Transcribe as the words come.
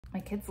My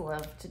kids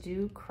love to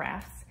do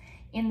crafts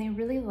and they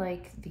really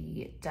like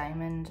the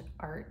diamond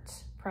art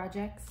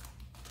projects.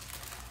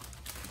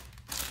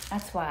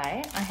 That's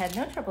why I had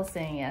no trouble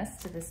saying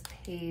yes to this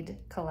paid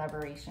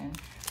collaboration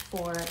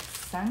for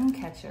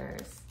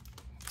Suncatchers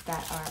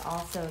that are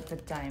also the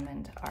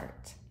diamond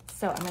art.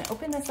 So I'm gonna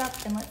open this up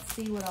and let's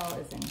see what all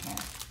is in here.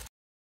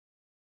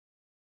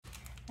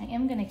 I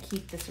am gonna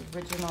keep this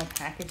original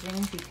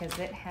packaging because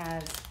it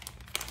has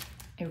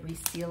a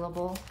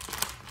resealable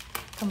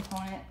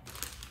component,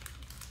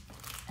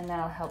 and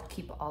that'll help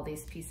keep all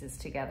these pieces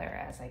together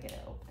as I get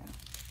it open.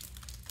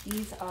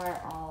 These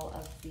are all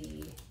of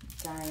the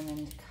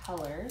diamond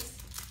colors.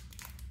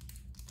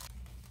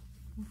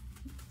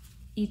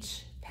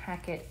 Each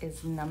packet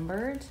is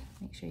numbered.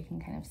 Make sure you can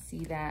kind of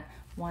see that.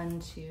 1,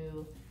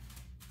 2,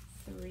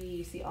 3.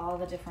 You see all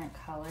the different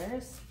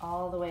colors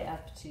all the way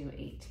up to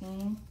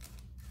 18.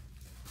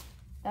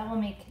 That will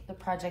make the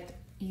project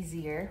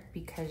easier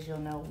because you'll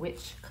know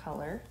which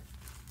color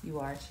you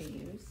are to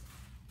use.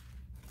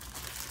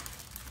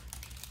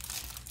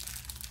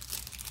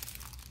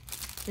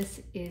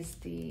 This is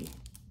the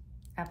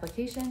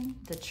application,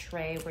 the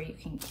tray where you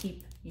can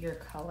keep your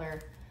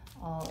color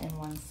all in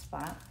one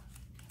spot.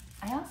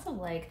 I also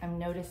I'm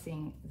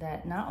noticing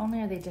that not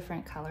only are they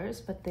different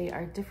colors, but they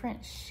are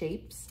different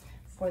shapes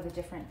for the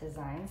different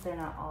designs. They're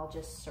not all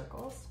just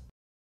circles.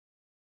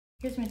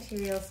 Here's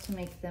materials to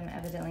make them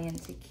evidently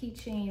into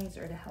keychains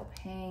or to help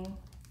hang.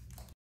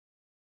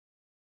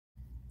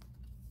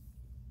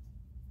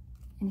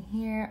 And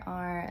here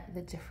are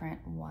the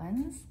different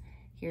ones.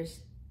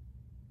 Here's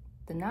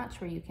the notch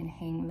where you can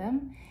hang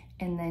them,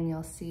 and then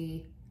you'll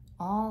see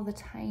all the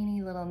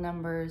tiny little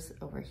numbers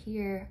over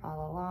here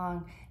all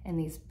along and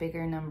these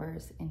bigger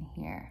numbers in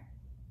here.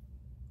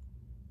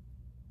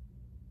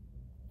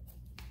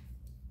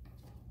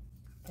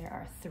 There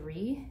are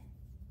 3.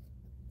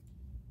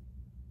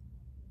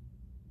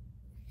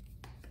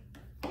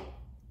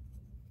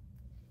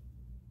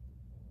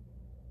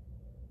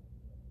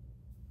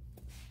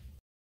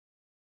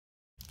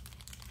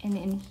 And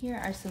in here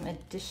are some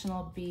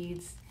additional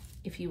beads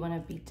if you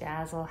want to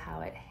bedazzle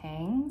how it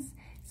hangs.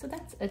 So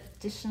that's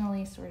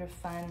additionally sort of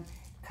fun.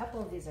 A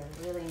couple of these are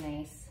really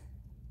nice,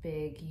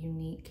 big,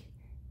 unique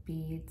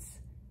beads.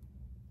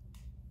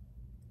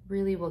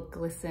 Really will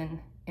glisten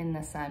in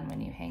the sun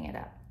when you hang it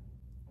up.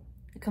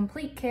 The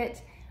complete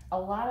kit, a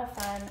lot of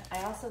fun.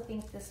 I also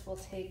think this will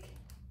take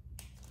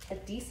a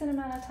decent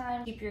amount of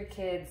time. Keep your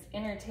kids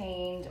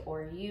entertained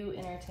or you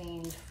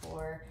entertained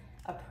for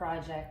a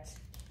project,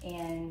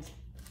 and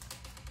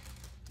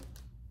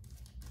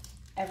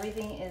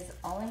everything is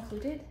all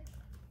included.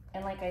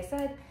 And like I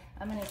said,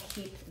 I'm gonna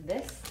keep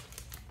this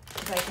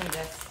because I can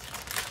just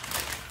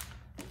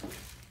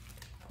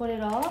put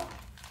it all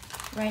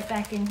right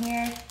back in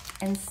here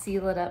and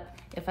seal it up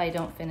if I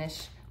don't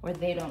finish or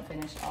they don't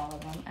finish all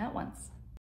of them at once.